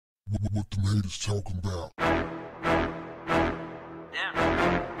What the haters talking about?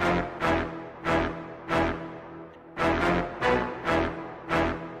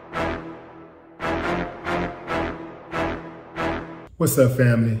 What's up,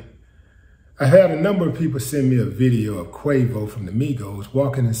 family? I had a number of people send me a video of Quavo from the Migos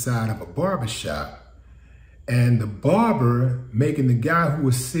walking inside of a barber shop, and the barber making the guy who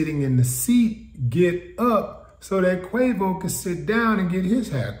was sitting in the seat get up so that Quavo could sit down and get his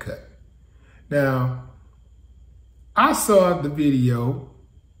hair cut. Now, I saw the video,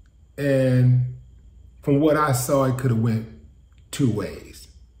 and from what I saw, it could have went two ways.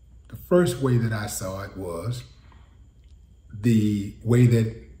 The first way that I saw it was the way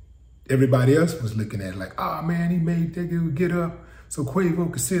that everybody else was looking at it, like, oh man, he made that dude get up so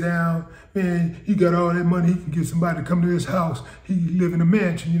Quavo could sit down. Man, he got all that money, he can get somebody to come to his house. He live in a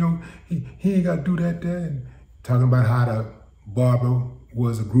mansion, you know, he ain't got to do that there. And talking about how the barber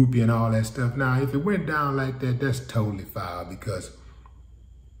was a groupie and all that stuff. Now, if it went down like that, that's totally foul, because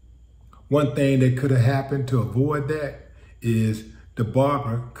one thing that could have happened to avoid that is the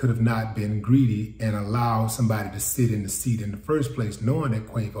barber could have not been greedy and allowed somebody to sit in the seat in the first place, knowing that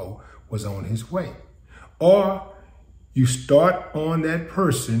Quavo was on his way. Or you start on that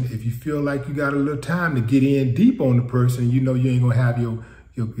person if you feel like you got a little time to get in deep on the person. You know you ain't gonna have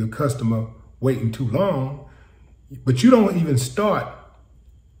your customer waiting too long, but you don't even start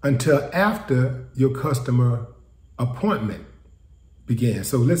until after your customer appointment begins.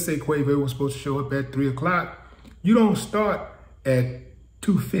 So let's say Quavo was supposed to show up at 3 o'clock. You don't start at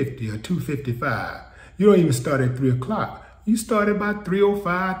 2:50 or 2:55. You don't even start at 3 o'clock. You start at about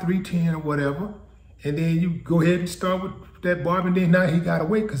 3:05, 3:10 or whatever. And then you go ahead and start with that barber, and then now he gotta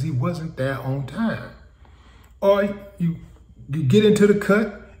wait because he wasn't there on time. Or you get into the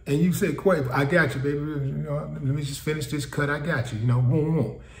cut and you say, Quavo, I got you, baby. You know, let me just finish this cut. I got you, you know, boom,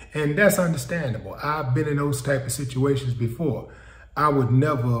 boom. And that's understandable. I've been in those type of situations before. I would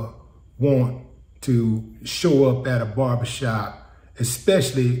never want to show up at a barbershop,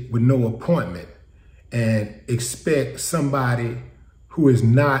 especially with no appointment, and expect somebody who is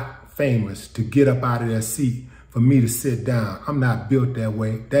not famous to get up out of their seat for me to sit down. I'm not built that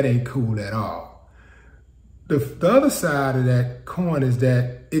way. That ain't cool at all. The other side of that coin is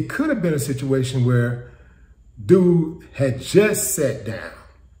that it could have been a situation where dude had just sat down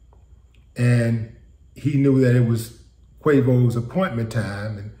and he knew that it was Quavo's appointment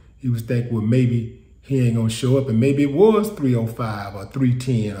time, and he was thinking, well, maybe he ain't gonna show up, and maybe it was 3:05 or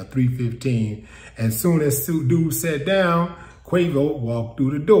 3:10 or 3:15. And soon as dude sat down, Quavo walked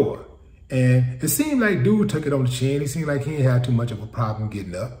through the door. And it seemed like dude took it on the chin. He seemed like he ain't had too much of a problem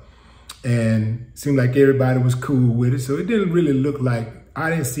getting up. And it seemed like everybody was cool with it. So it didn't really look like, I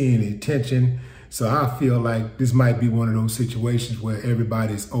didn't see any tension. So I feel like this might be one of those situations where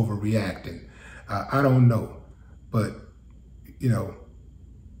everybody's overreacting. I don't know, but you know,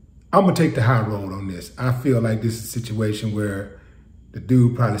 I'm gonna take the high road on this. I feel like this is a situation where the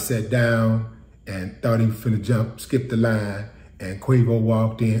dude probably sat down and thought he was finna skip the line, and Quavo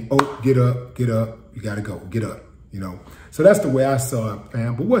walked in. Oh, get up, you gotta go, get up, you know. So that's the way I saw it,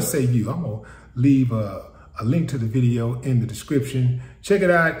 fam. But what say you? I'm gonna leave a link to the video in the description. Check it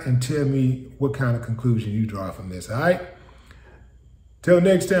out and tell me what kind of conclusion you draw from this, all right? Till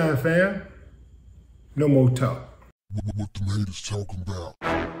next time, fam, no more talk. What the haters talking about?